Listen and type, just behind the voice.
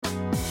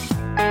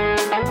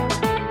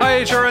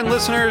HRN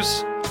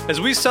listeners.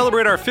 As we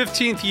celebrate our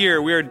 15th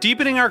year, we are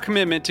deepening our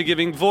commitment to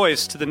giving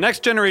voice to the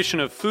next generation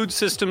of food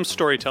systems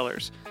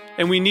storytellers,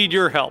 and we need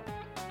your help.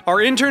 Our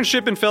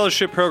internship and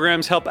fellowship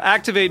programs help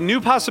activate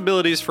new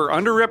possibilities for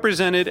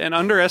underrepresented and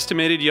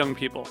underestimated young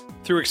people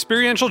through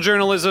experiential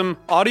journalism,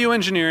 audio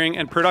engineering,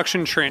 and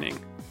production training.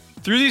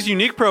 Through these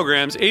unique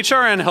programs,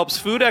 HRN helps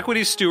food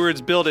equity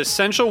stewards build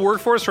essential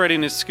workforce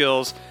readiness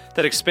skills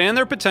that expand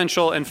their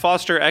potential and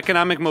foster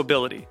economic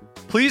mobility.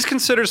 Please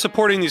consider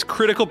supporting these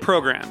critical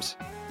programs.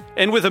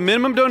 And with a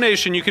minimum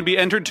donation, you can be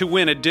entered to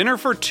win a dinner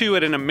for two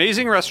at an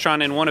amazing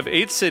restaurant in one of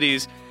 8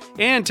 cities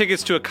and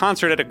tickets to a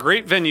concert at a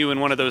great venue in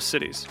one of those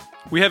cities.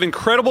 We have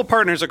incredible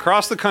partners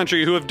across the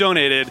country who have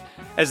donated,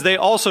 as they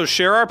also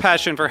share our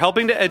passion for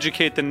helping to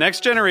educate the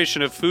next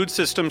generation of food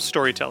systems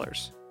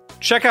storytellers.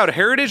 Check out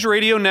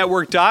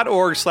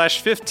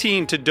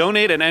heritageradionetwork.org/15 to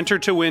donate and enter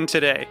to win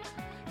today.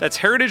 That's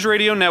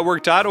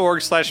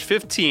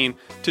heritageradionetwork.org/15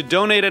 to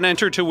donate and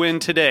enter to win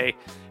today.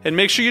 And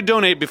make sure you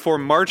donate before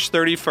March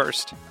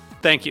 31st.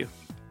 Thank you.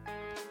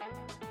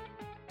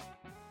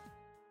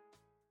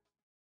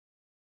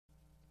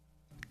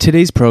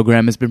 Today's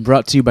program has been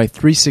brought to you by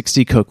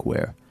 360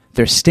 Cookware.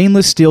 Their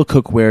stainless steel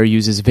cookware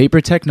uses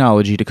vapor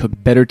technology to cook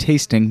better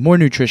tasting, more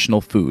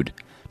nutritional food.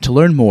 To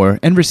learn more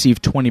and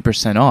receive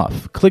 20%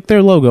 off, click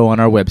their logo on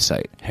our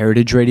website,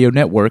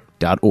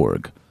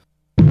 heritageradionetwork.org.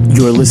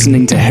 You're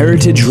listening to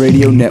Heritage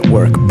Radio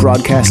Network,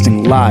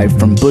 broadcasting live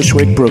from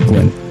Bushwick,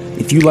 Brooklyn.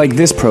 If you like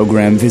this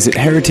program, visit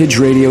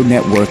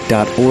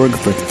heritageradionetwork.org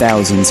for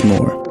thousands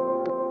more.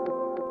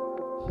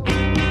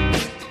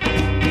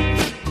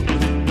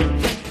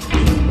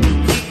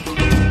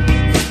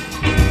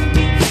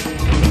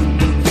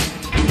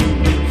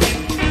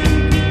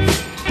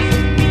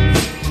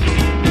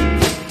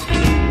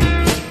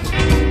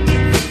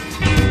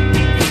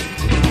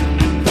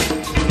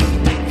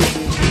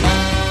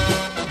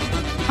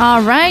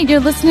 All right,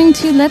 you're listening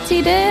to Let's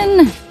Eat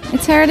In.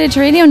 It's Heritage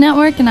Radio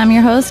Network, and I'm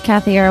your host,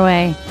 Kathy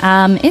Arway.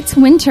 It's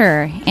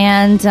winter,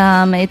 and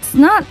it's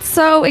not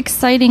so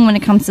exciting when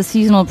it comes to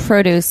seasonal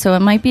produce, so it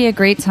might be a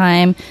great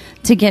time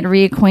to get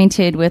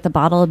reacquainted with a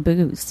bottle of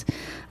booze.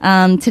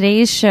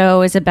 Today's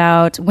show is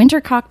about winter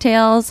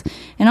cocktails,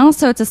 and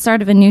also it's a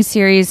start of a new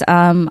series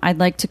I'd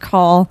like to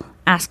call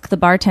Ask the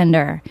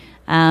Bartender.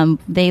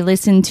 They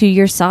listen to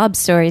your sob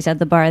stories at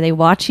the bar. They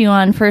watch you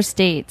on first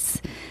dates.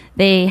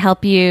 They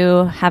help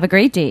you have a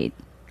great date,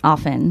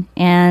 often,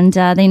 and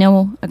they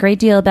know a great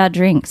deal about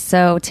drinks.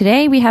 So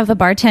today we have a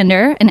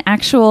bartender, an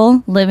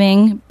actual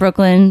living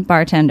Brooklyn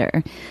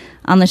bartender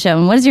on the show.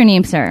 And what is your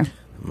name, sir?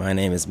 My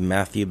name is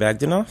Matthew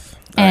Bagdanoff.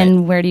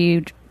 And where do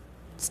you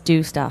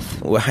do stuff?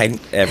 Well,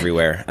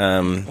 everywhere.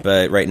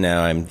 But right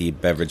now I'm the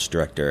beverage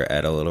director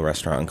at a little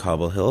restaurant on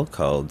Cobble Hill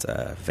called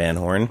Van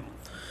Horn.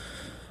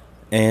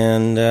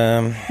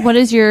 And what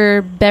is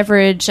your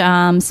beverage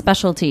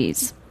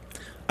specialties?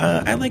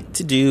 I like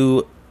to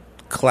do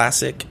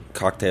classic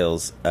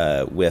cocktails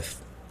with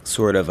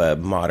sort of a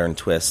modern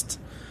twist,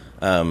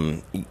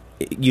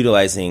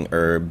 utilizing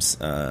herbs,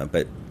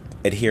 but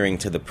adhering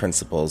to the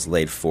principles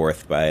laid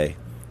forth by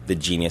the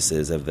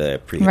geniuses of the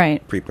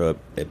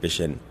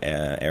pre-prohibition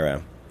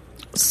era.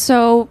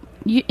 So,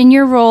 in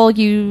your role,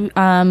 you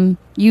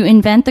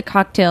invent the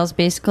cocktails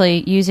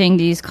basically using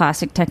these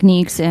classic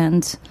techniques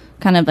and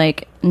kind of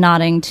like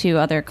nodding to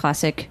other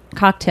classic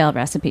cocktail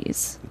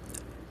recipes.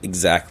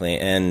 Exactly,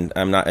 and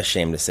I'm not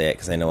ashamed to say it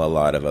because I know a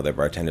lot of other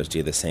bartenders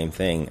do the same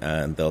thing.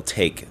 They'll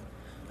take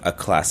a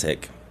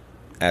classic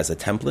as a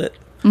template.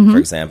 Mm-hmm. For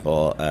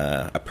example,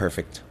 a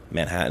perfect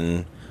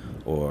Manhattan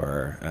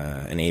or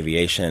an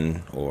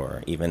aviation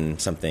or even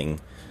something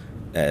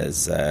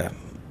as,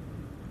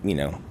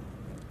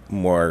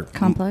 more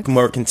complex,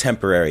 more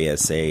contemporary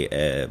as, say,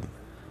 a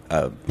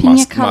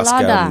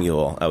Moscow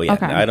Mule. Oh, yeah,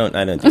 okay. I don't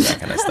do that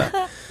kind of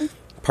stuff.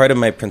 Part of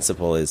my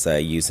principle is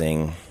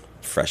using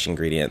fresh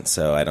ingredients,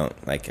 so I don't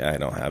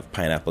have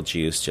pineapple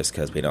juice just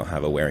because we don't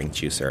have a Waring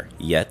juicer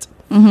yet.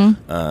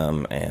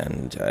 Mm-hmm.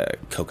 And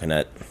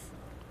coconut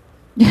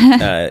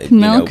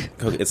milk.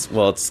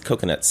 It's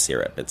coconut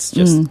syrup. It's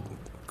just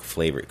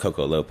flavored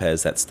Coco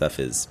Lopez. That stuff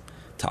is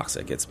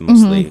toxic. It's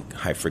mostly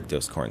high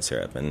fructose corn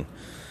syrup, and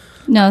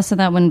no, so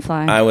that wouldn't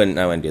fly. I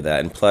wouldn't do that.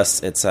 And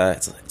plus, it's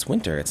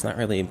winter. It's not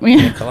really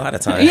pina colada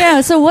time.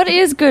 Yeah. So what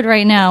is good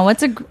right now?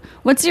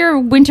 What's your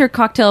winter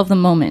cocktail of the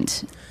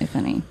moment, if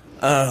any?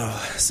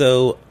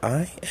 So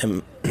I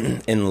am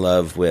in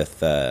love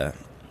with a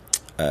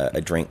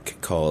drink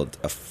called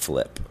a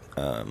flip.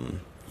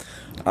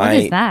 What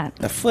is that?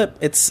 A flip,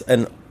 it's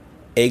an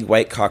egg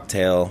white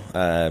cocktail,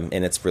 and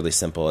it's really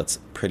simple. It's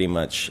pretty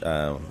much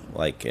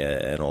like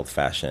an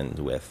old-fashioned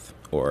with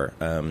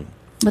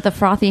a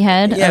frothy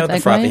head? Yeah, with a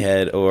frothy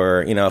head.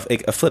 Or,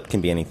 a flip can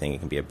be anything. It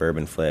can be a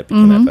bourbon flip. It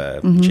can have a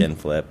gin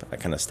flip,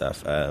 that kind of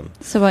stuff.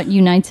 So what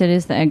unites it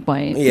is the egg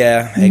white.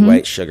 Yeah, egg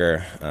white,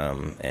 sugar,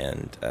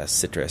 and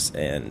citrus.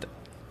 And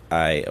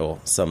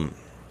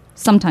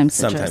sometimes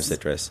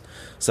citrus.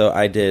 So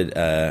I did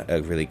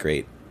a really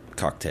great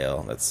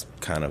cocktail that's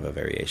kind of a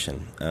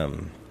variation.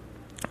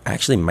 I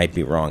actually might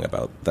be wrong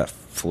about the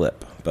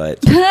flip,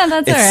 but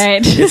that's all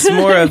right.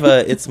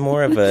 it's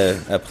more of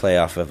a play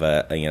off of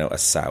a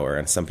sour,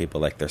 and some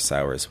people like their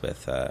sours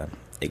with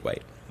egg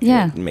white.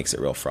 Yeah, it makes it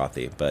real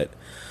frothy. But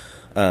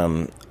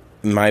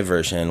my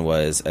version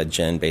was a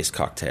gin-based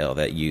cocktail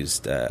that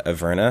used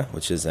Averna,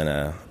 which is an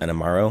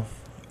Amaro.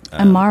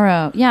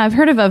 Amaro, yeah, I've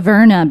heard of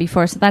Averna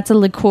before. So that's a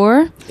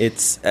liqueur.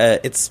 It's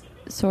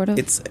sort of.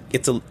 It's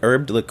a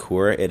herbed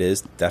liqueur. It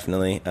is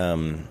definitely,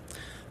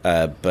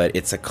 but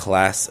it's a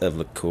class of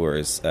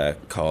liqueurs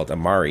called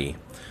Amari,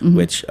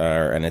 which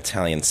are an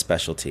Italian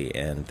specialty,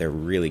 and they're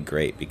really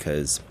great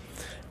because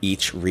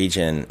each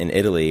region in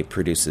Italy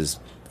produces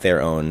their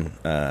own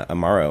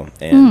Amaro,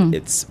 and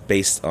it's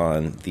based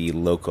on the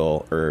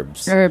local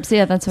herbs.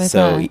 Yeah, that's what I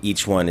thought. So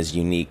each one is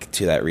unique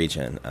to that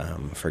region.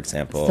 For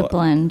example, it's the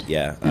blend.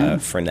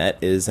 Fernet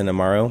is an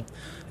Amaro,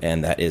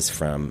 and that is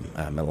from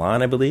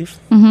Milan, I believe,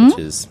 which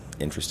is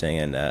interesting.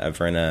 And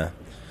Averna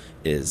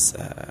is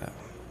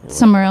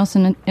somewhere else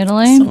in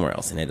Italy. Somewhere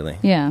else in Italy.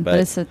 Yeah, but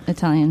it's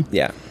Italian.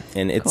 Yeah,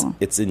 and cool.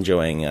 it's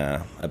enjoying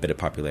a bit of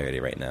popularity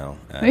right now.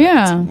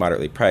 Yeah, it's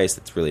moderately priced.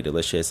 It's really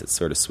delicious. It's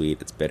sort of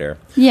sweet. It's bitter.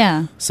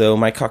 Yeah. So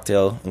my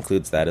cocktail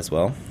includes that as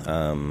well,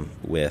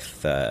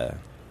 with a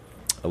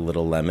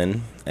little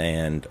lemon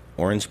and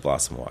orange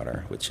blossom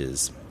water, which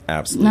is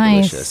absolutely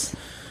delicious.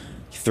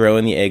 You throw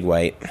in the egg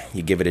white.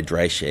 You give it a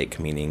dry shake,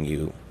 meaning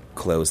you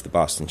close the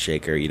Boston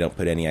shaker. You don't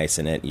put any ice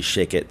in it. You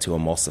shake it to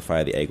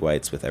emulsify the egg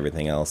whites with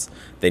everything else.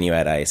 Then you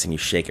add ice and you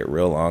shake it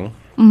real long.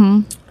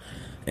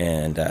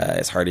 And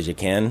as hard as you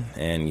can,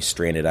 and you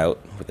strain it out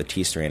with a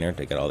tea strainer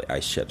to get all the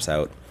ice chips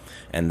out.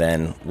 And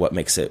then what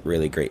makes it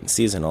really great and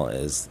seasonal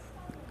is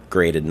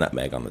grated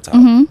nutmeg on the top.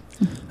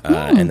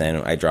 And then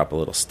I drop a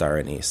little star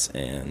anise,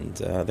 and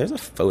there's a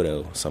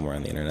photo somewhere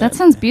on the internet. That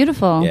sounds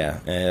beautiful. Yeah,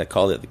 and I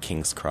called it the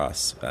King's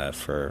Cross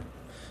for...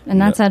 And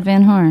that's at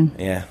Van Horn.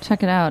 Yeah.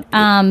 Check it out.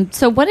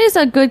 So what is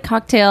a good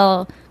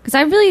cocktail? Because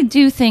I really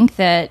do think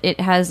that it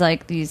has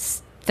like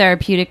these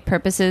therapeutic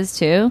purposes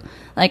too.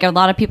 Like a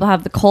lot of people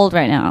have the cold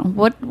right now.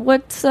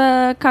 What's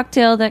a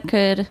cocktail that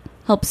could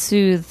help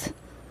soothe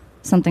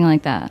something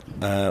like that?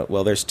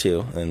 Well, there's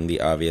two, and the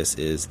obvious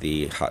is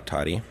the hot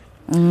toddy,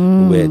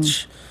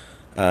 which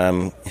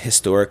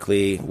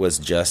historically was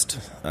just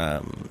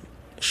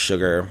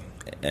sugar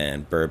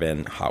and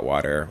bourbon, hot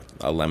water,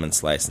 a lemon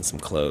slice, and some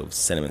cloves,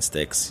 cinnamon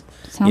sticks.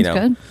 Sounds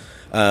good.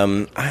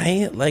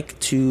 I like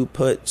to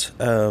put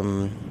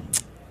a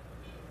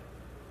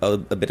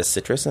bit of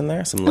citrus in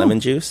there, some lemon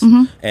juice,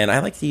 and I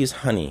like to use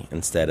honey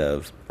instead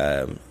of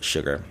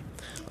sugar.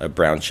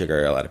 Brown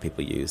sugar, a lot of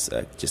people use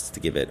just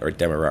to give it, or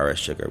demerara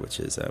sugar, which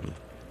is an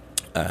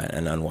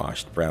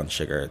unwashed brown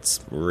sugar. It's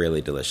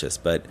really delicious,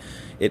 but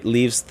it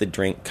leaves the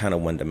drink kind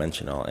of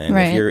one-dimensional. And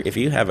if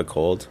you have a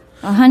cold,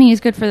 honey is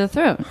good for the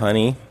throat.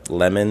 Honey,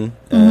 lemon,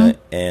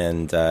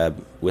 and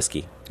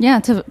whiskey. Yeah,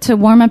 to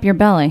warm up your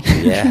belly.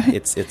 Yeah,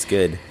 it's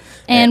good.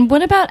 And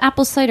what about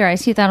apple cider? I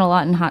see that a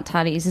lot in hot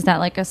toddies. Is that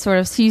like a sort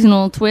of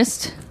seasonal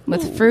twist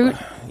with fruit?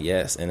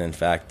 Yes, and in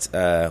fact,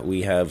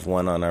 we have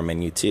one on our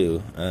menu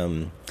too.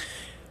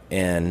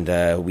 And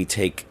we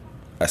take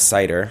a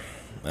cider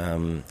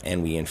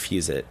and we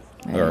infuse it,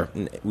 or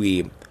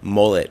we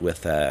mull it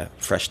with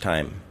fresh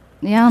thyme.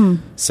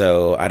 Yum.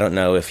 So I don't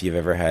know if you've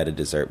ever had a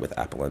dessert with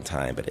apple and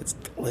thyme, but it's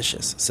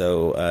delicious.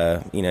 So,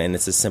 and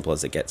it's as simple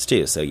as it gets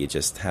too. So you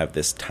just have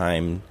this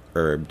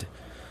thyme-herbed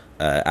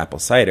apple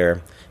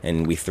cider,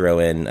 and we throw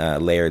in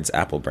Laird's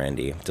apple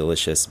brandy,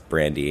 delicious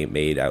brandy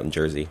made out in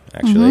Jersey,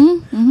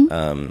 actually.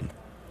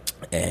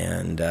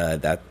 And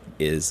that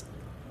is,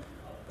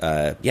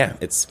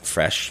 it's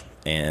fresh,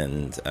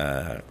 and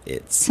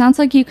it's... Sounds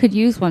like you could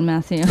use one,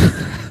 Matthew.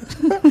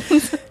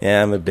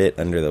 Yeah, I'm a bit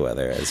under the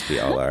weather, as we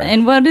all are.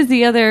 And what is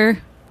the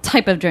other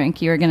type of drink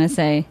you were going to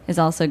say is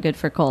also good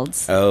for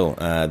colds? Oh,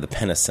 the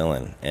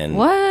penicillin. And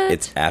what?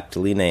 It's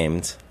aptly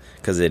named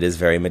because it is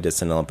very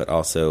medicinal, but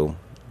also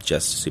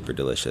just super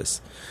delicious.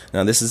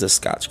 Now, this is a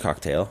Scotch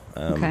cocktail.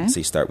 So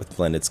you start with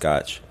blended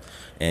Scotch,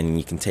 and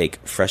you can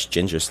take fresh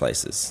ginger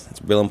slices.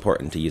 It's real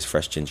important to use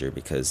fresh ginger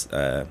because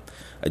a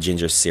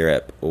ginger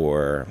syrup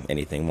or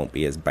anything won't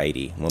be as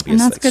bitey, won't be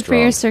and as that's good strong.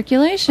 For your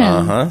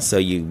circulation. So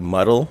you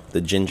muddle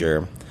the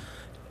ginger,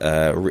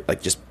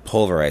 just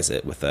pulverize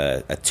it with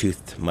a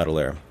toothed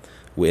muddler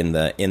in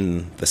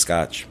the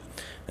Scotch,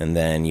 and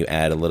then you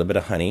add a little bit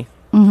of honey,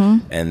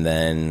 and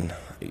then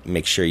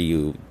make sure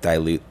you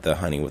dilute the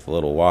honey with a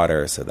little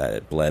water so that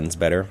it blends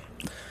better,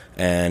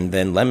 and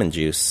then lemon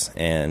juice,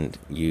 and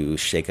you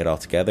shake it all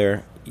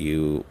together.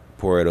 You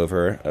pour it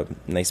over a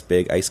nice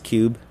big ice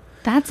cube.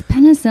 That's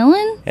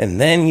penicillin? And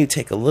then you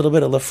take a little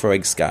bit of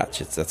Lafroig Scotch.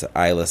 That's an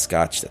Islay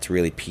Scotch that's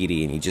really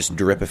peaty, and you just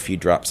drip a few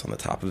drops on the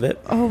top of it.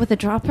 Oh, with a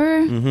dropper?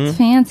 It's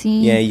fancy.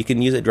 Yeah, you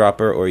can use a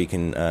dropper, or you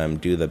can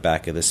do the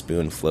back of the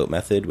spoon float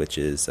method, which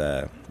is...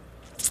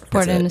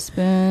 pour it in a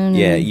spoon?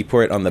 Yeah, you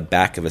pour it on the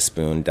back of a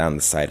spoon down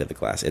the side of the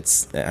glass.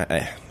 It's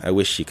I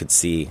wish you could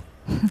see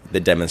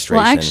the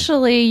demonstration. Well,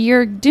 actually,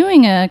 you're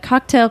doing a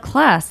cocktail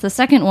class, the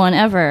second one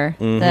ever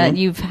that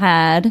you've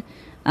had.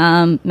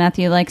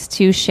 Matthew likes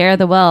to share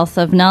the wealth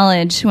of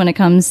knowledge when it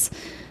comes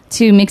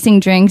to mixing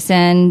drinks,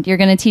 and you're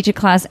going to teach a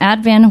class at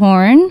Van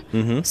Horn.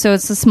 Mm-hmm. So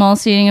it's a small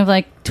seating of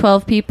like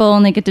 12 people,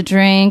 and they get to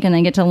drink, and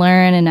they get to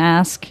learn and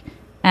ask.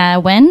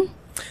 When?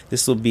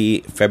 This will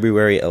be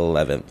February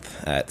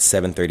 11th at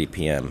 7:30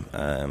 p.m.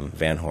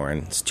 Van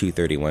Horn. It's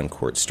 231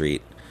 Court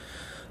Street.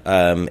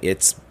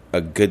 It's a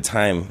good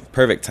time,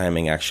 perfect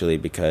timing actually,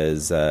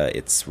 because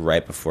it's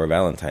right before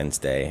Valentine's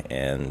Day,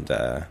 and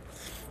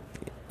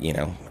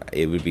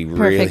it would be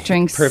perfect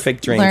drinks.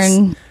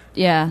 Learn,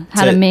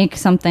 how to make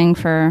something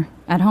for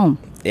at home.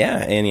 Yeah,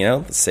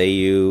 and say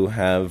you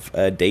have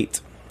a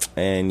date,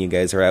 and you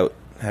guys are out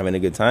having a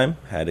good time,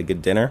 had a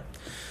good dinner,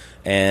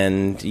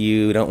 and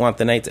you don't want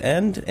the night to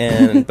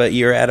end, but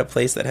you're at a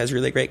place that has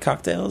really great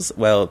cocktails.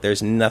 Well,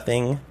 there's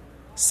nothing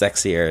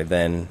sexier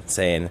than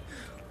saying,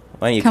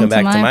 why don't you come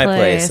back to my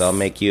place? I'll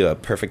make you a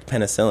perfect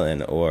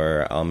penicillin,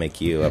 or I'll make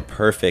you a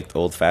perfect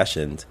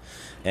old-fashioned,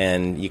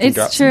 and you can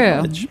drop some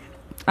knowledge.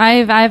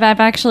 I've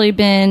actually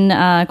been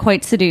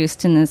quite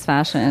seduced in this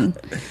fashion,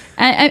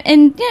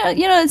 and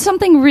it's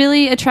something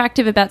really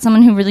attractive about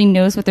someone who really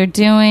knows what they're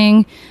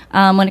doing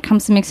when it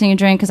comes to mixing a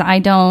drink, because I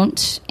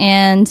don't,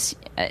 and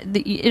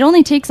it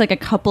only takes like a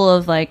couple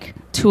of like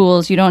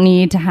tools. You don't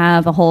need to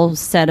have a whole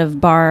set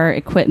of bar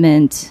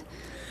equipment.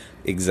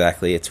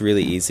 Exactly. It's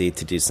really easy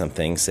to do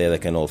something, say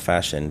like an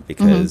old-fashioned,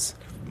 because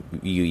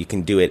you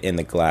can do it in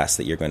the glass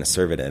that you're going to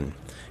serve it in.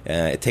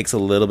 It takes a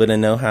little bit of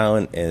know-how,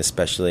 and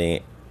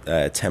especially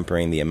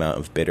tempering the amount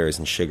of bitters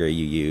and sugar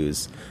you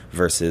use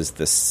versus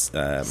this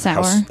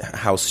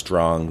how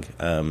strong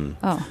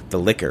the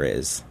liquor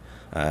is.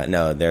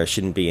 No, there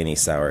shouldn't be any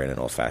sour in an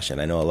old-fashioned.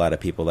 I know a lot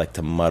of people like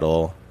to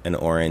muddle an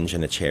orange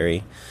and a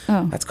cherry.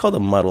 Oh. That's called a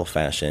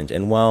muddle-fashioned,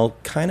 and while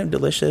kind of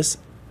delicious,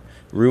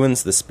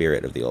 ruins the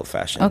spirit of the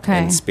old-fashioned. Okay.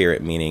 And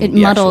spirit meaning it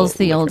muddles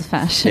the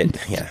old-fashioned.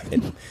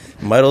 It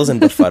muddles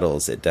and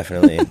befuddles. It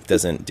definitely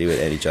doesn't do it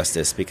any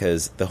justice,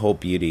 because the whole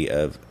beauty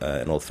of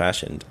an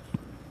old-fashioned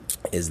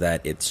is that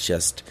it's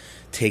just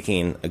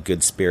taking a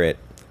good spirit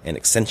and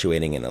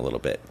accentuating it a little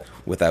bit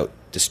without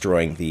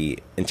destroying the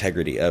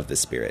integrity of the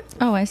spirit.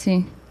 Oh, I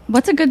see.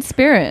 What's a good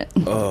spirit?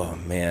 Oh,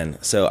 man.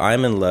 So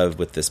I'm in love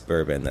with this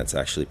bourbon that's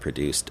actually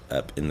produced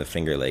up in the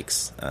Finger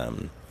Lakes,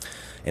 and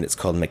it's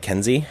called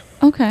Mackenzie.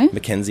 Okay.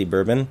 Mackenzie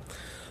bourbon.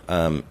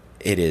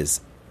 It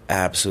is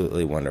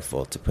absolutely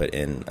wonderful to put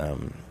in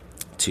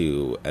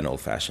to an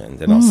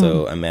old-fashioned, and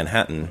also a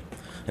Manhattan,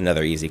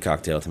 another easy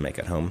cocktail to make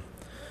at home.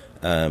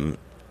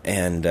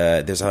 And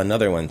there's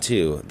another one,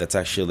 too, that's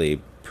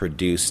actually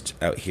produced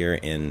out here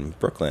in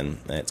Brooklyn.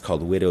 It's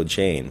called Widow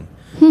Jane.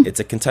 It's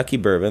a Kentucky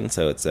bourbon,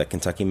 so it's a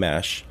Kentucky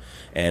mash,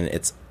 and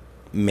it's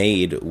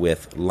made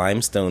with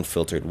limestone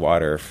filtered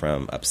water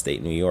from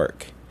upstate New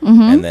York.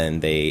 And then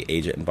they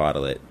age it and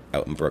bottle it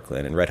out in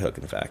Brooklyn, in Red Hook,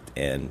 in fact.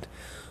 And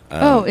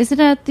is it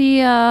at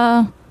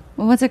the,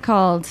 what's it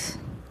called?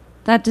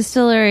 That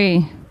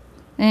distillery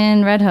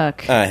in Red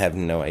Hook. I have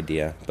no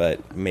idea,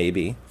 but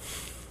maybe.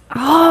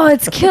 Oh,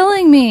 it's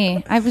killing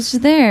me. I was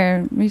just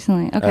there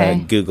recently. Okay.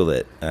 Google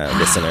it,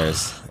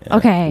 listeners.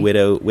 Okay.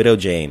 Widow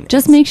Jane.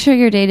 Just make sure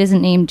your date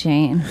isn't named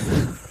Jane.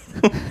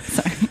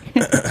 Sorry.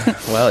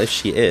 Well, if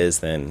she is,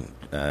 then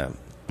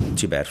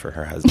too bad for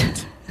her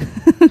husband.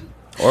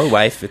 Or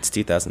wife. It's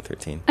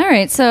 2013. All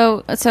right.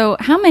 So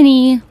how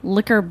many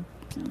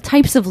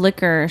types of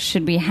liquor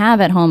should we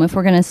have at home if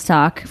we're going to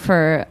stock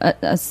for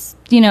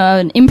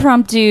an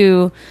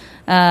impromptu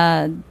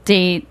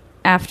date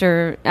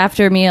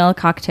after meal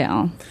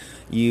cocktail?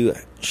 You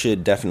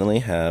should definitely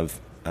have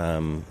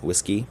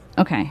whiskey.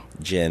 Okay.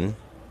 Gin.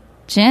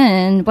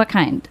 What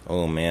kind?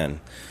 Oh,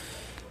 man.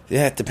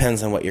 Yeah, it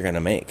depends on what you're going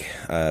to make.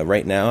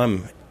 Right now,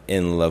 I'm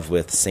in love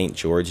with St.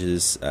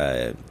 George's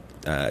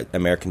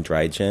American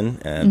Dry Gin.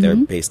 They're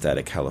based out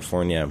of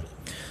California,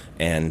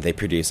 and they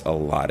produce a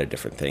lot of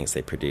different things.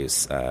 They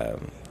produce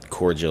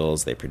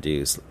cordials. They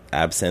produce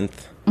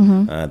absinthe.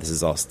 This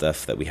is all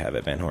stuff that we have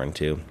at Van Horn,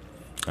 too.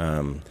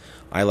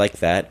 I like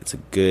that. It's a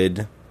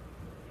good,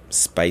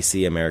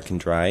 spicy American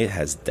Dry. It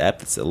has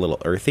depth. It's a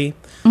little earthy.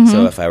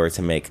 So if I were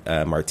to make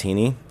a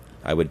martini,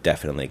 I would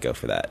definitely go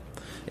for that.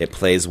 It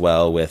plays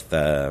well with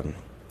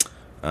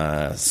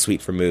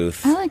sweet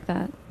vermouth. I like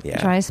that.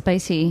 Yeah. Dry,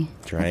 spicy.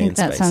 Dry I think and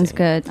that spicy. sounds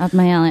good. Up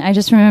my alley. I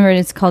just remembered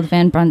it's called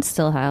Van Brunt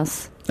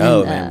Stillhouse.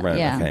 Oh, Van Brunt.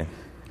 Yeah. Okay.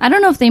 I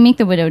don't know if they make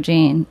the Widow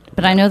Jane,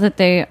 but I know that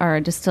they are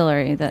a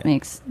distillery that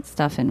makes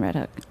stuff in Red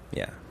Hook.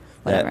 Yeah.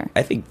 Whatever.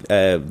 I think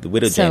the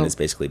Widow Jane is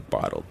basically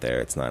bottled there.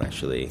 It's not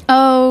actually...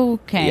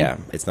 Okay. Yeah,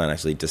 it's not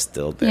actually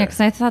distilled there. Yeah, because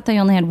I thought they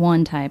only had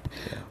one type.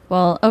 Yeah.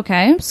 Well,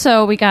 okay.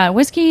 So we got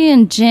whiskey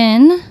and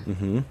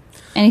gin.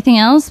 Anything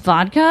else?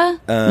 Vodka?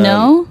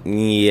 No?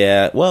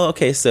 Yeah. Well,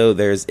 okay, so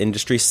there's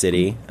Industry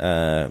City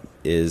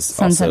is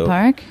Sunset also...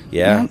 Park?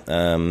 Yeah.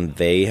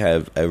 They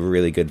have a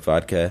really good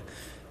vodka.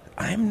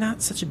 I'm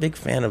not such a big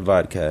fan of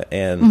vodka,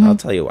 and I'll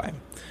tell you why.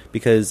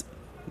 Because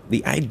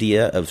the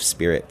idea of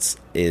spirits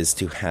is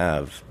to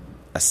have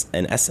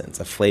an essence,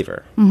 a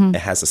flavor. It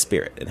has a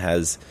spirit. It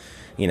has,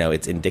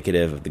 it's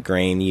indicative of the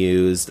grain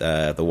used,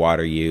 the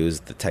water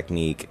used, the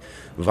technique.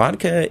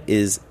 Vodka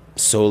is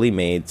solely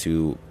made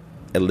to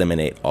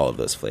eliminate all of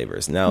those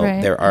flavors. Now,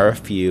 there are a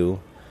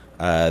few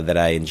that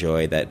I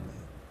enjoy that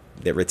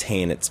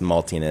retain its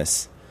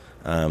maltiness.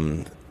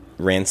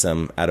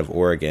 Ransom out of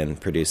Oregon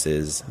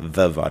produces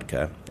the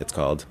vodka, it's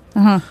called.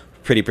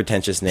 Pretty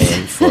pretentious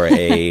name for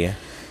a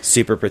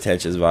super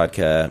pretentious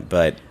vodka,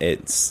 but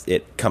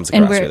it comes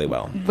across really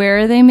well. Where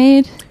are they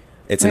made?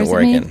 It's in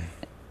Oregon.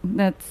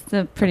 That's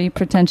a pretty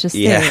pretentious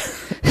state.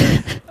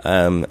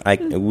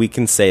 Yeah. We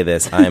can say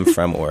this. I'm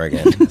from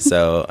Oregon.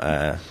 So,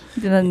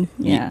 then,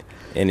 yeah.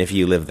 And if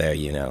you live there,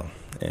 you know.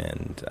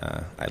 And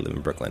I live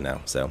in Brooklyn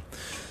now. So,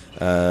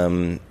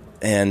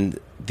 and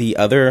the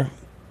other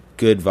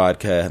good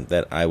vodka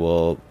that I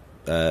will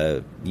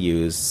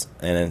use,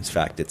 and in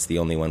fact, it's the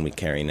only one we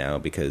carry now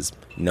because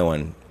no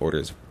one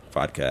orders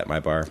vodka at my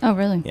bar. Oh,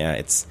 really? Yeah,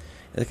 it's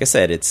like I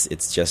said,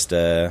 it's just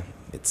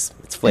it's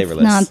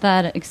flavorless. It's not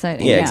that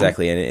exciting. Yeah,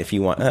 exactly. And if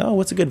you want,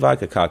 what's a good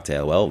vodka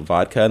cocktail? Well,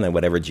 vodka and then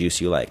whatever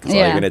juice you like. So all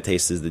you're going to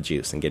taste is the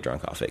juice and get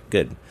drunk off it.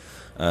 Good.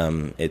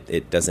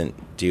 It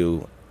doesn't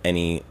do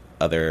any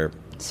other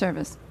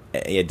service.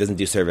 It doesn't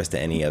do service to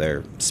any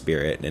other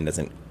spirit, and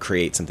doesn't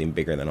create something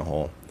bigger than the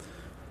whole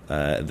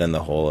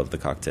of the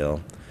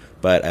cocktail.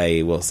 But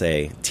I will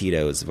say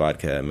Tito's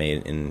vodka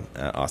made in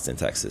Austin,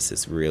 Texas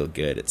is real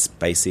good. It's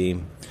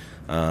spicy.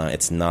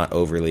 It's not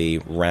overly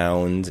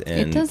round,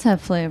 and it does have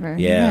flavor.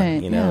 Yeah,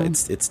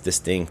 it's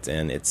distinct,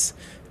 and it's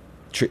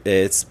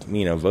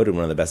voted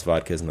one of the best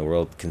vodkas in the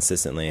world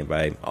consistently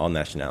by all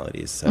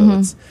nationalities. So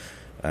it's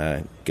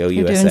go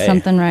You're USA. doing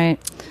something right.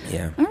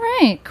 Yeah. All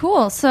right,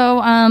 cool.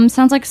 So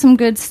sounds like some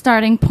good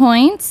starting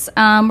points.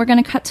 We're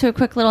going to cut to a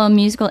quick little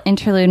musical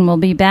interlude, and we'll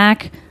be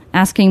back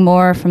asking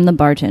more from the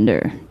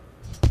bartender.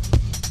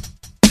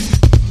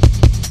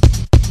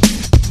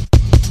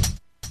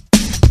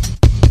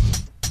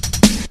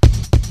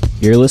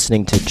 You're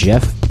listening to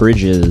Jeff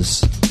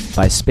Bridges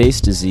by Space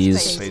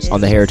Disease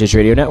on the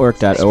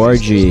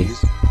heritageradionetwork.org.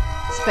 Space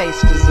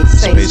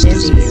disease. Space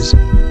disease.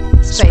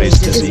 Space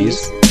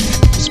disease.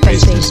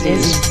 Space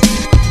disease.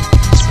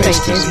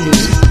 Space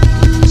disease.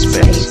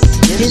 Space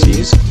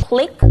disease.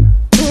 Click.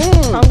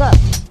 Hung up.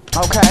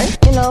 Okay.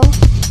 You know.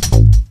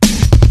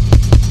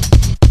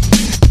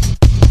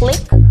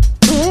 Click.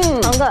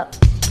 Hung up.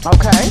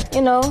 Okay.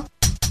 You know.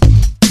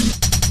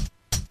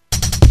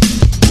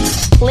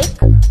 Click.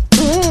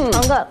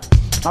 Hung up.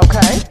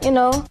 Okay. You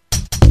know.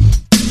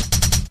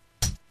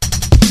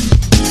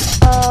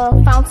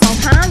 Found some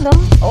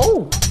condoms.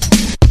 Oh.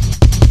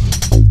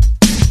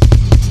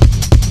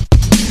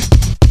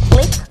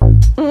 Click.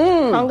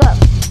 Hung up.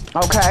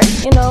 Okay.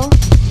 You know.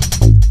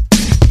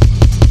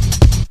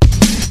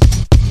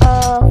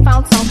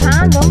 Found some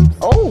condoms.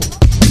 Oh.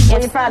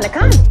 Where you find the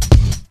condom?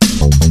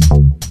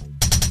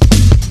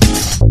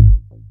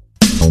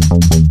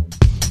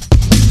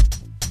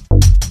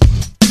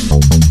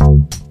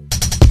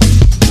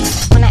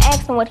 When I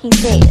asked him what he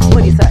said.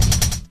 What'd he say?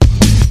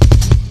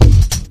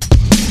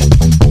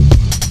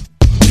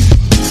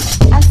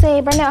 I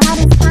said, Burnell, how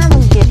did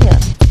condoms get here?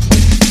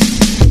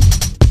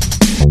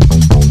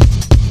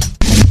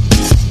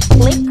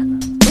 Click.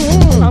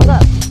 Hung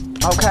up.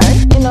 Okay.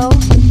 You know.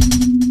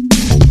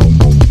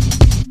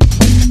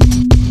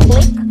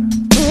 Click.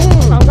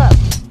 Hung up.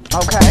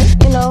 Okay.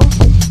 You know.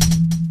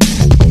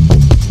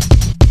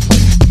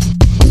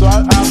 So I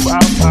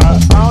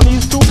found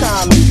these two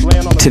condoms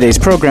laying on the... Today's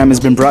program has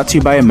been brought to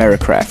you by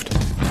Americraft.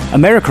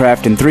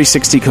 Americraft and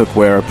 360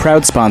 Cookware are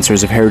proud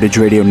sponsors of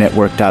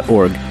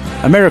heritageradionetwork.org.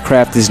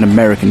 Americraft is an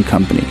American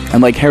company,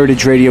 and like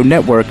Heritage Radio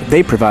Network,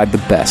 they provide the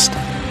best.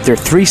 Their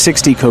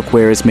 360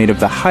 cookware is made of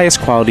the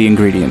highest quality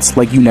ingredients,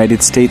 like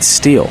United States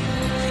steel.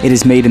 It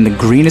is made in the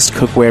greenest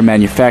cookware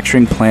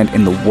manufacturing plant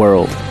in the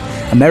world.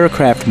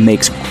 Americraft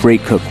makes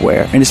great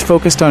cookware and is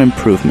focused on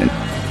improvement.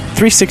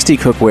 360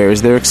 Cookware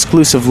is their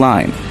exclusive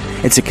line.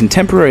 It's a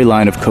contemporary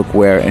line of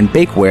cookware and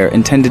bakeware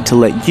intended to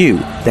let you,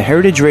 the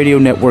Heritage Radio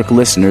Network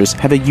listeners,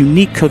 have a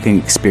unique cooking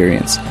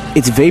experience.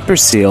 Its vapor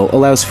seal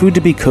allows food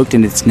to be cooked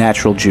in its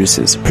natural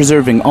juices,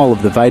 preserving all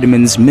of the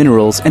vitamins,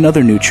 minerals, and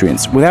other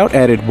nutrients without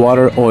added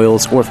water,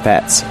 oils, or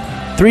fats.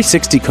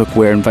 360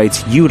 Cookware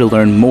invites you to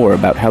learn more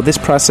about how this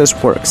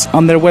process works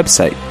on their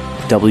website,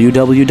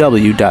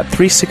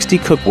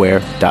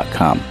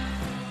 www.360cookware.com.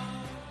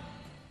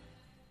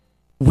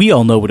 We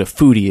all know what a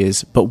foodie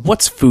is, but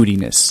what's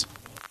foodiness?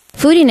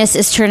 Foodiness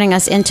is turning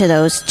us into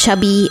those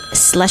chubby,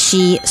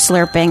 slushy,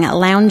 slurping,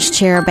 lounge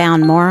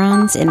chair-bound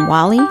morons in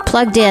Wall-E,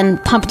 plugged in,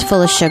 pumped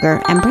full of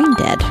sugar, and brain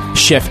dead.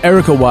 Chef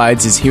Erica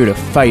Wides is here to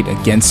fight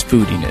against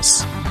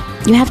foodiness.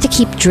 You have to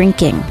keep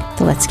drinking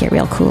the Let's Get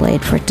Real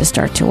Kool-Aid for it to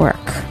start to work.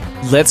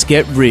 Let's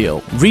Get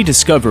Real.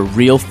 Rediscover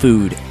real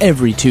food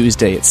every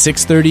Tuesday at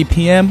 6:30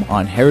 p.m.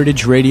 on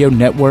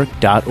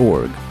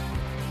heritageradionetwork.org.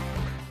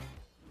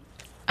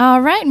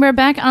 All right, we're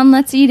back on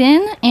Let's Eat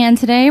In, and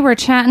today we're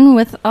chatting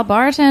with a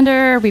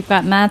bartender. We've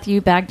got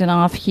Matthew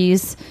Bagdanoff.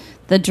 He's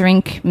the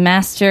drink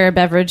master,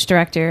 beverage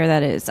director,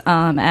 that is,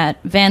 at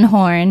Van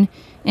Horn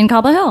in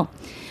Cobble Hill.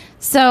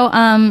 So,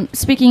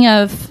 speaking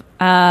of,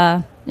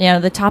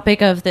 the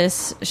topic of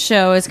this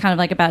show is kind of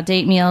like about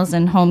date meals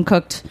and home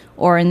cooked,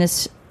 or in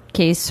this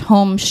case,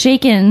 home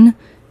shaken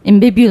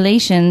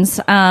imbibulations.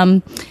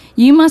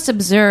 You must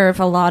observe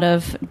a lot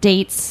of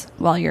dates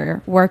while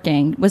you're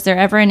working. Was there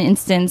ever an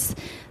instance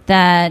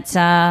that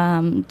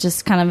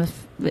just kind of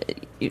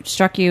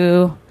struck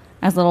you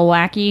as a little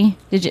wacky?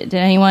 Did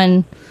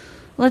anyone...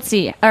 Let's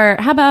see. Or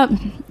how about,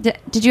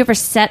 did you ever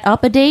set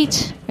up a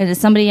date? Or did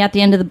somebody at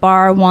the end of the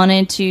bar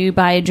wanted to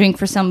buy a drink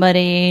for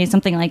somebody,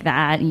 something like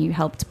that, and you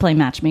helped play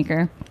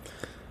matchmaker?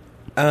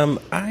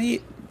 I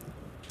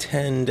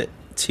tend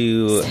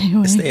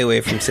to stay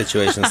away from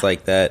situations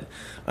like that.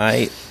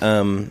 I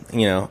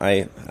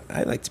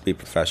like to be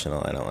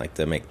professional. I don't like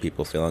to make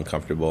people feel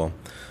uncomfortable.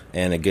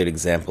 And a good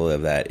example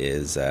of that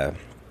is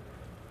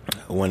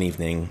one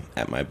evening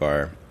at my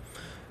bar,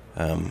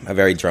 a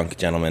very drunk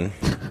gentleman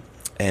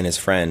and his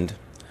friend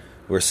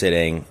were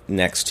sitting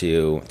next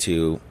to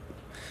two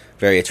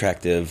very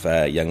attractive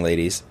young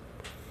ladies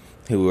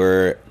who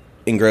were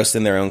engrossed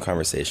in their own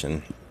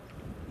conversation.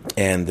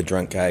 And the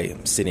drunk guy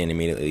sitting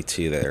immediately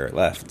to their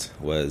left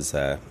was,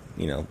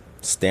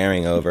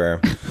 staring over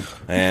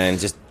and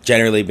just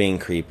generally being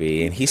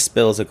creepy. And he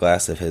spills a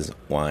glass of his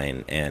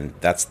wine, and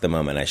that's the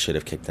moment I should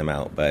have kicked him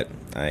out, but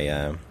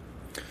I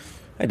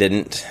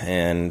didn't,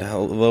 and a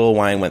little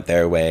wine went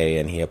their way,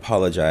 and he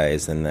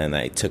apologized, and then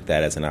I took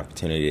that as an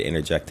opportunity to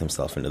interject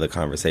himself into the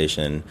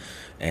conversation,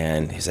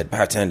 and he said,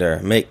 "Bartender,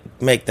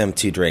 make them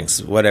 2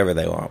 drinks, whatever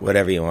they want,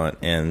 whatever you want,"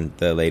 and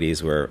the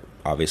ladies were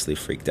obviously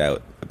freaked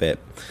out a bit,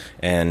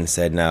 and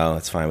said, "No,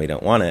 it's fine, we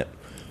don't want it,"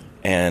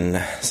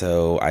 and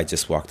so I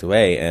just walked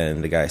away,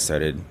 and the guy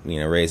started,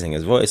 raising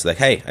his voice, like,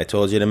 "Hey, I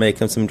told you to make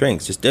them some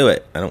drinks, just do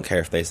it, I don't care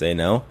if they say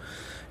no."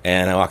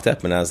 And I walked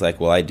up and I was like,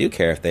 well, I do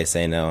care if they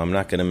say no. I'm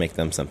not going to make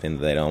them something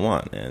that they don't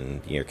want.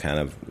 And you're kind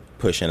of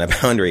pushing a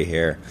boundary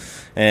here.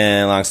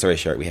 And long story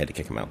short, we had to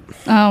kick him out.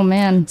 Oh,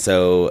 man.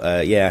 So,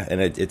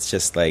 and it's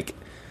just like,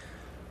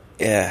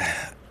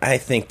 I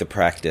think the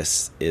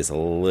practice is a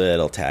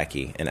little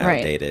tacky and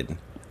outdated.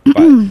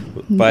 Right.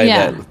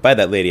 Buy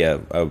that lady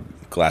a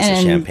glass of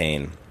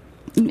champagne.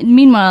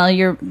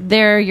 Meanwhile,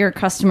 they're your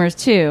customers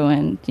too.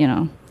 And,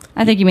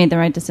 I think you made the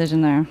right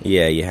decision there.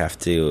 Yeah, you have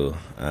to...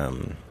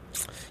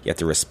 you have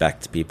to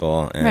respect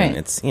people, and right.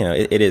 It's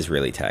it is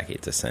really tacky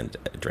to send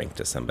a drink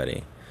to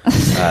somebody.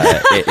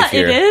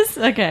 It is?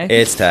 Okay.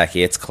 It's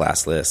tacky. It's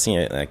classless.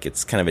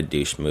 It's kind of a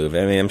douche move.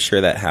 I mean, I'm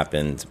sure that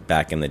happened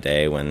back in the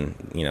day when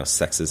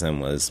sexism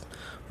was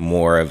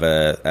more of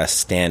a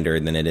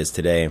standard than it is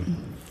today.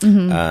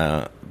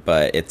 Mm-hmm.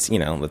 But it's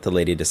let the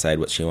lady decide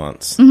what she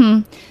wants.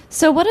 Mm-hmm.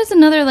 So what is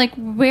another,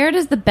 where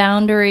does the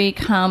boundary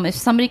come if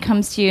somebody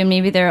comes to you and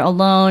maybe they're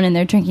alone and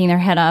they're drinking their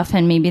head off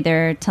and maybe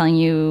they're telling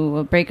you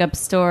a breakup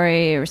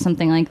story or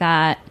something like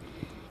that,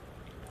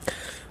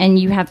 and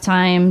you have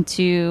time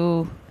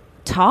to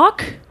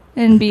talk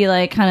and be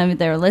kind of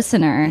their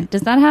listener?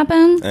 Does that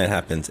happen? It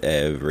happens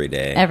every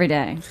day. Every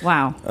day.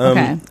 Wow.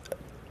 Okay.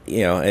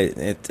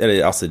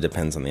 It also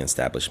depends on the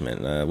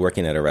establishment.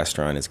 Working at a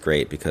restaurant is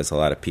great because a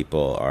lot of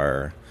people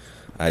are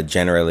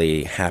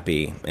generally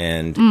happy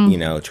and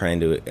trying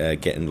to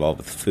get involved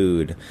with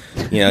food.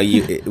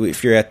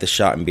 If you're at the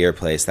shot and beer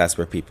place, that's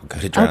where people go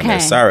to drown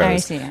their sorrows. I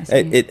see.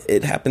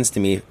 It happens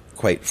to me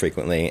quite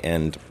frequently,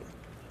 and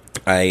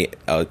I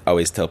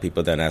always tell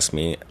people, don't ask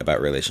me about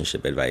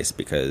relationship advice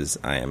because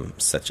I am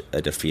such a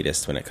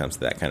defeatist when it comes to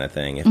that kind of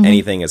thing. If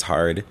anything is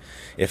hard,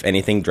 if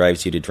anything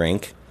drives you to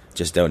drink,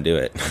 just don't do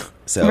it.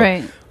 So,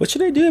 right. What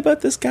should I do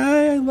about this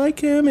guy? I like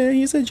him and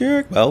he's a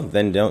jerk. Well,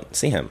 then don't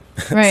see him.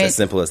 Right. It's as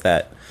simple as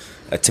that.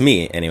 To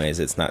me, anyways,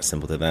 it's not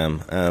simple to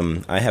them.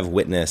 I have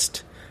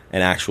witnessed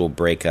an actual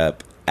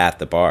breakup at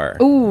the bar.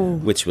 Ooh,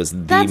 which was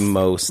That's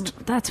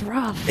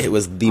rough. It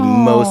was the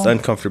most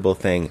uncomfortable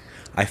thing.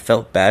 I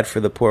felt bad for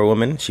the poor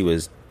woman. She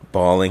was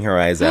bawling her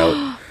eyes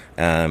out.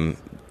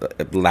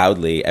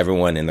 Loudly,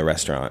 everyone in the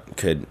restaurant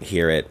could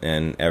hear it,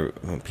 and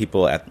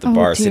people at the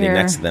bar sitting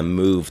next to them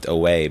moved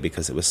away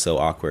because it was so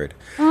awkward.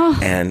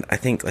 And I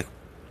think,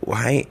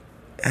 why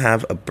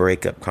have a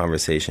breakup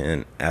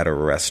conversation at a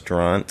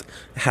restaurant?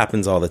 It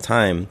happens all the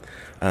time.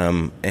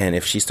 And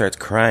if she starts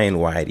crying,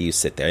 why do you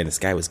sit there? And this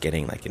guy was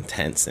getting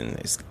intense and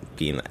was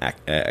being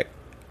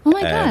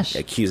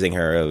accusing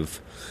her of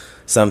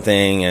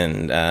something,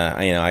 and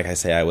like I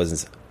say, I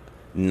was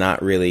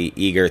not really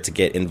eager to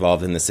get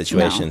involved in the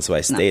situation, so I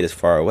stayed as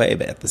far away.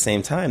 But at the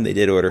same time, they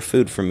did order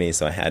food from me,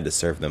 so I had to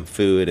serve them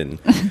food. And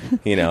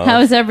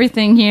how's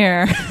everything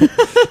here?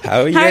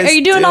 How are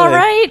you doing? All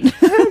right?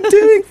 I'm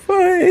doing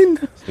fine.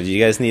 So do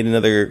you guys need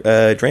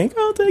another drink?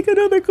 I'll take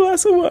another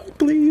glass of wine,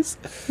 please.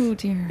 Oh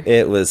dear.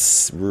 It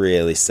was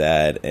really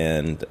sad,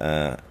 and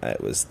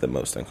it was the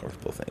most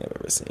uncomfortable thing I've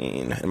ever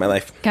seen in my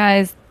life.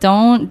 Guys,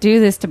 don't do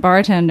this to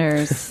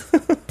bartenders.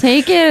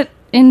 Take it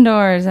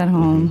indoors at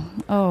home.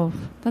 Mm-hmm. Oh,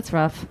 that's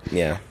rough.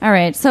 Yeah. All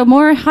right. So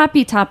more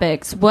happy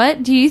topics.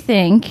 What do you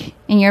think,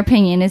 in your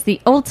opinion, is the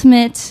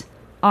ultimate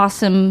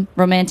awesome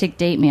romantic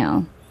date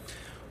meal?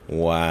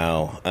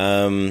 Wow.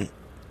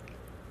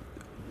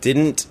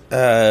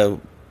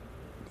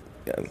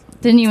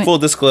 Didn't you? Full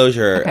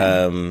disclosure,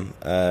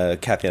 Okay.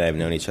 Kathy and I have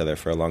known each other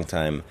for a long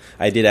time.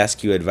 I did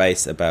ask you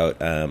advice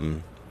about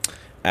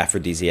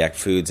aphrodisiac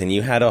foods, and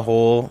you had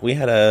we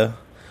had a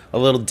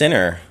little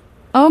dinner.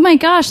 Oh my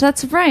gosh,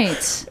 that's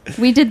right.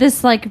 We did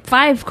this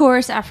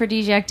 5-course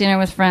aphrodisiac dinner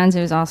with friends. It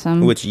was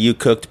awesome. Which you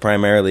cooked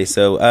primarily.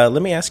 So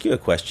let me ask you a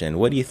question.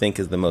 What do you think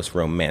is the most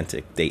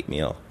romantic date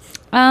meal?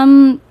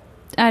 I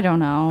don't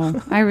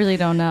know. I really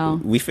don't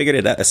know. We figured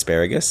it out.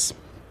 Asparagus.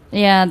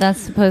 Yeah,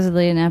 that's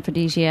supposedly an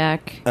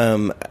aphrodisiac.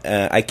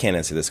 I can't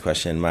answer this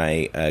question.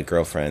 My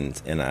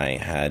girlfriend and I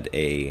had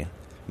a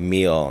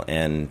meal,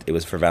 and it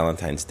was for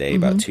Valentine's Day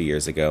about 2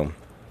 years ago.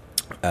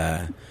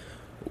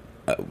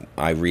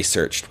 I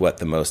researched what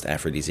the most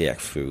aphrodisiac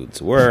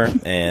foods were,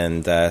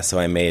 and so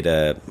I made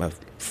a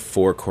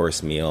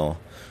 4-course meal.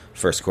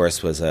 First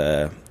course was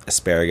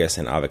asparagus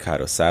and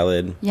avocado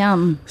salad.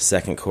 Yum.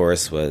 Second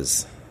course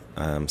was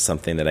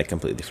something that I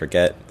completely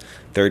forget.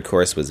 Third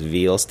course was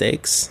veal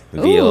steaks.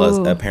 Veal is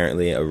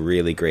apparently a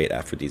really great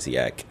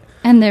aphrodisiac.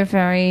 And they're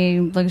very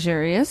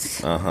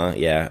luxurious. Uh-huh,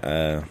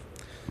 yeah.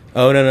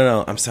 Oh,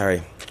 no. I'm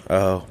sorry.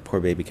 Oh, poor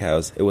baby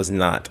cows. It was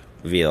not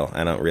veal.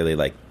 I don't really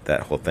like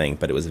that whole thing,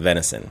 but it was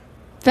venison.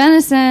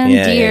 Venison,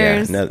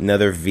 deers. Yeah.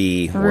 Another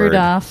V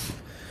Rudolph.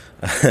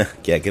 word.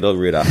 Yeah, good old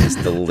Rudolph is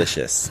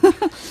delicious.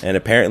 And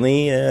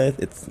apparently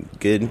it's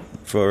good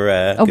for...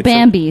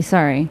 Bambi,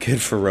 sorry.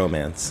 Good for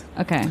romance.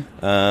 Okay.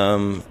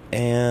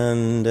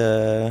 And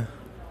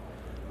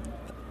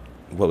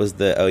what was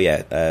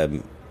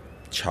the...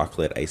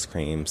 chocolate ice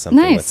cream,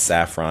 something with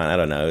saffron. I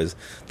don't know.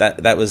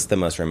 That was the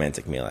most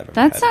romantic meal I've ever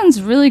had. That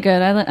sounds really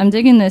good. I'm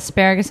digging the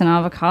asparagus and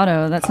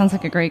avocado. That sounds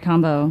like a great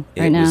combo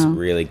right now. It was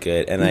really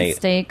good. And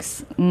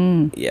steaks.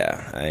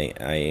 Yeah,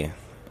 I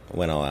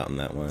went all out on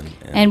that one.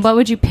 And what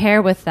would you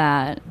pair with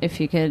that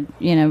if you could,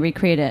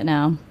 recreate it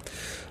now?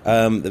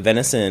 The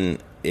venison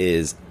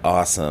is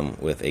awesome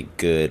with a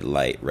good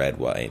light red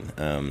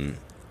wine.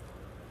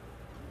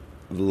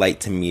 Light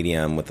to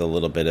medium with a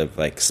little bit of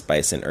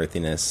spice and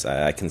earthiness.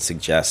 I can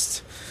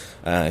suggest,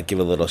 give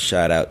a little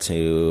shout out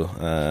to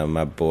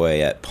my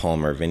boy at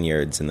Palmer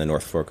Vineyards in the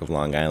North Fork of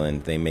Long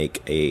Island. They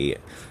make a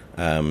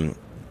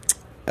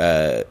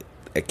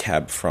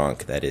Cab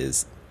Franc that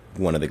is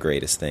one of the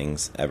greatest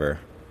things ever.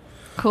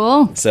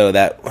 Cool. So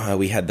that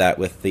we had that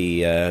with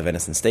the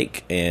venison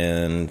steak,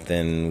 and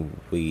then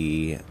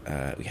we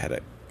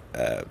had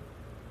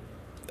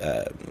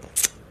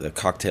the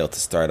cocktail to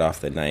start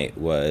off the night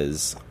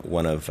was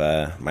one of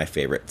my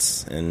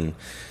favorites, and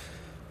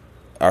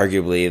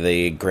arguably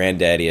the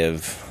granddaddy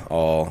of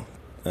all,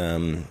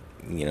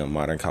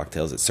 modern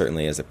cocktails. It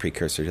certainly is a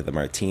precursor to the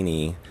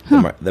martini,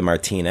 the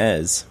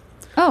Martinez.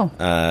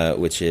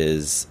 Which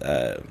is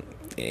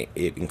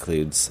it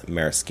includes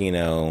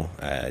maraschino,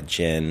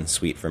 gin,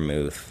 sweet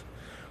vermouth,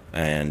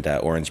 and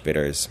orange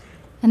bitters.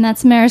 And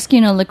that's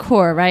maraschino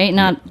liqueur, right?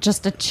 Not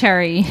just a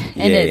cherry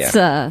and it's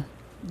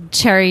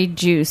cherry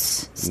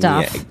juice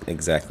stuff. Yeah,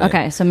 exactly.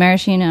 Okay, so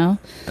maraschino.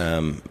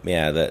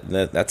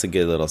 That's a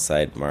good little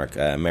side mark.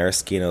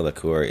 Maraschino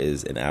liqueur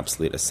is an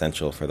absolute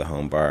essential for the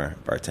home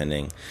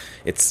bartending.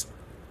 It's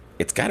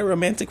got a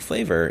romantic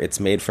flavor. It's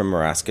made from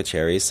Marasca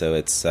cherries, so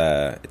it's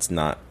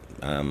not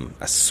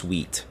a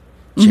sweet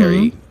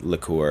cherry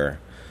liqueur.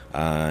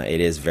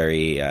 It is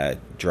very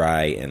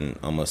dry and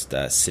almost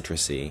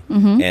citrusy,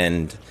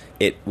 and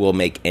it will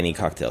make any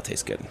cocktail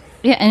taste good.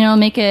 Yeah, and it'll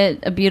make it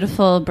a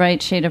beautiful,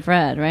 bright shade of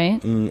red, right?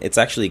 It's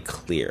actually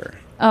clear.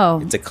 Oh,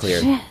 it's a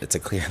clear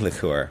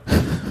liqueur.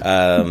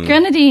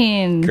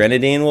 Grenadine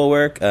will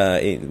work.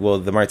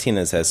 The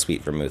Martinez has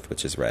sweet vermouth,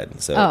 which is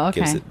red, so it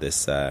gives it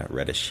this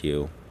reddish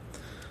hue.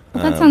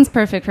 Well, that sounds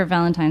perfect for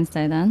Valentine's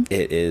Day, then.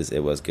 It is.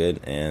 It was good,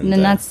 and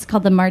then that's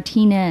called the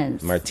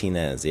Martinez.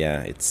 Martinez,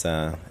 yeah, it's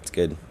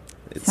good.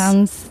 It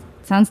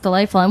sounds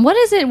delightful. And what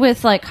is it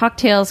with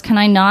cocktails? Can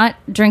I not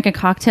drink a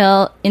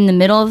cocktail in the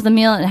middle of the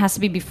meal? It has to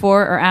be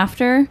before or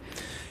after.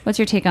 What's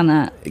your take on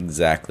that?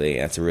 Exactly,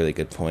 that's a really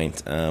good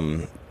point.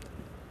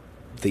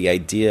 The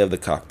idea of the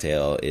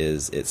cocktail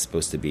is it's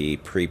supposed to be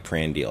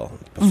preprandial.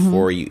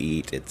 Before you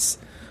eat, it's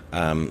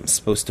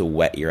supposed to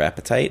whet your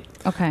appetite.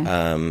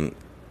 Okay.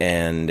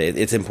 And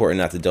it's important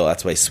not to dull.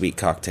 That's why sweet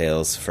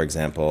cocktails, for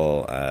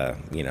example,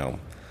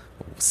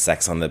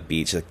 Sex on the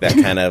Beach, that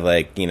kind of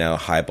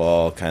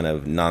highball kind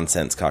of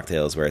nonsense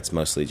cocktails where it's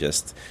mostly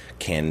just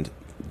canned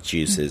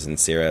juices and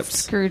syrups.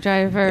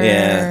 Screwdriver.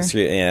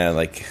 Yeah,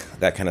 like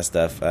that kind of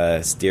stuff.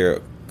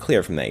 Steer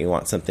clear from that. You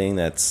want something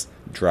that's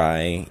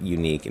dry,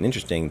 unique, and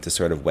interesting to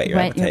sort of whet your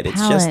appetite. Your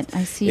palate.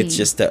 I see. It's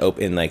just to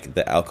open,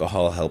 the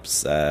alcohol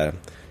helps,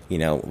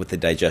 with the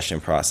digestion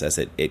process.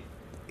 It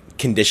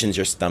conditions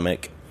your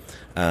stomach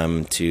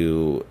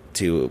to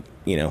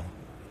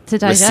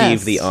digest.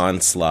 Receive the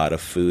onslaught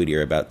of food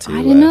you're about to.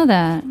 I didn't know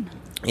that.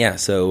 Yeah,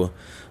 so.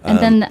 And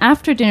then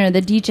after dinner, the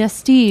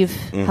digestive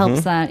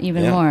helps that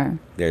even more.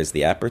 There's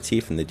the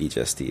aperitif and the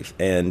digestive,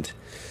 and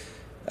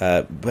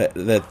but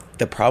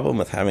the problem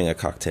with having a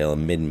cocktail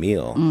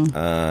mid-meal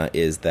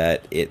is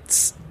that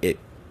it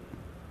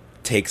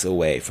takes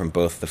away from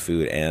both the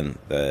food and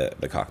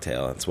the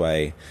cocktail. That's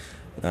why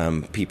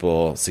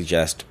people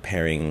suggest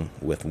pairing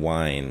with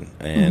wine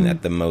and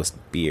at the most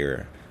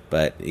beer,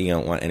 but you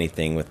don't want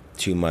anything with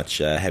too much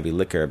heavy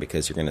liquor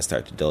because you're going to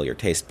start to dull your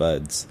taste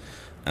buds.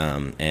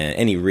 And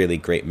any really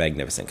great,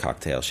 magnificent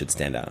cocktail should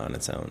stand out on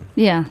its own.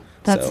 Yeah,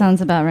 that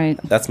sounds about right.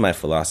 That's my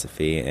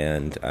philosophy,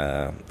 and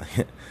I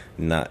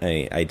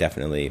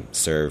definitely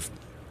serve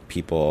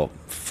people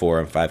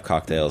 4 and 5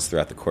 cocktails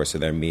throughout the course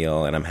of their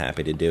meal, and I'm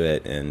happy to do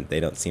it, and they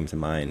don't seem to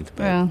mind.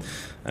 But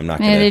I'm not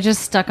going to... They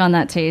just stuck on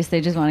that taste. They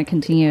just want to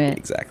continue it.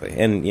 Exactly.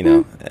 And,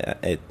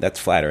 that's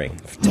flattering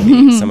to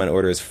me. Someone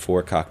orders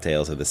 4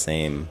 cocktails of the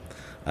same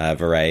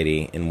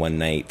variety in one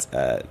night.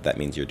 That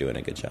means you're doing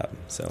a good job.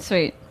 So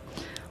sweet.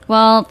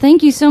 Well,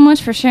 thank you so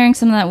much for sharing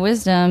some of that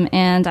wisdom,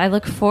 and I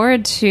look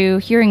forward to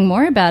hearing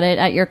more about it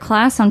at your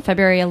class on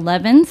February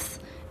 11th.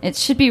 It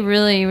should be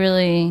really,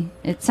 really...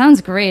 It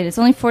sounds great. It's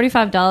only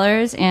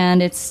 $45,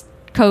 and it's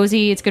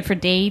cozy. It's good for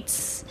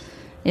dates.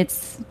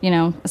 It's,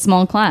 a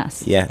small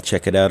class. Yeah,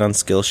 check it out on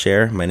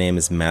Skillshare. My name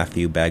is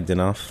Matthew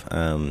Bagdanoff.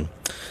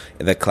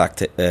 The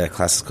class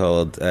is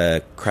called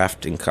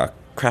Craft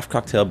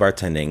Cocktail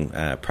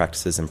Bartending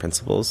Practices and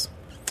Principles.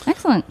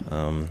 Excellent.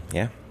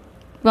 Yeah.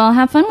 Well,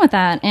 have fun with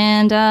that.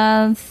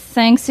 And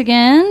thanks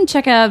again.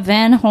 Check out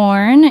Van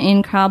Horn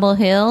in Cobble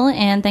Hill.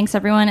 And thanks,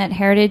 everyone, at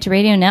Heritage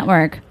Radio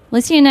Network.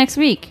 We'll see you next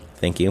week.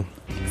 Thank you.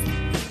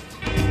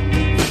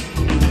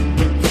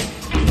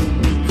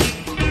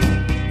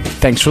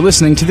 Thanks for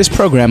listening to this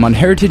program on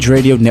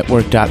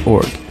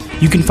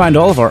heritageradionetwork.org. You can find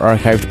all of our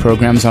archived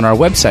programs on our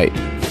website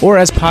or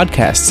as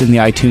podcasts in the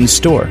iTunes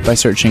Store by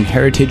searching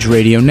Heritage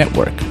Radio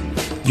Network.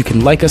 You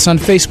can like us on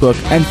Facebook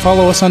and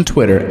follow us on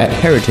Twitter at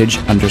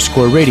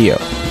 @heritage_radio.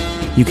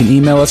 You can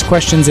email us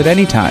questions at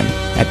any time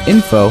at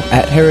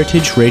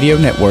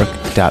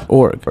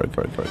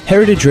info@heritageradionetwork.org.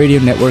 Heritage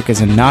Radio Network is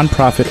a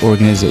non-profit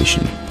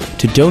organization.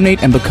 To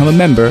donate and become a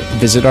member,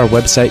 visit our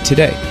website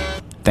today.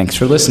 Thanks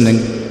for listening.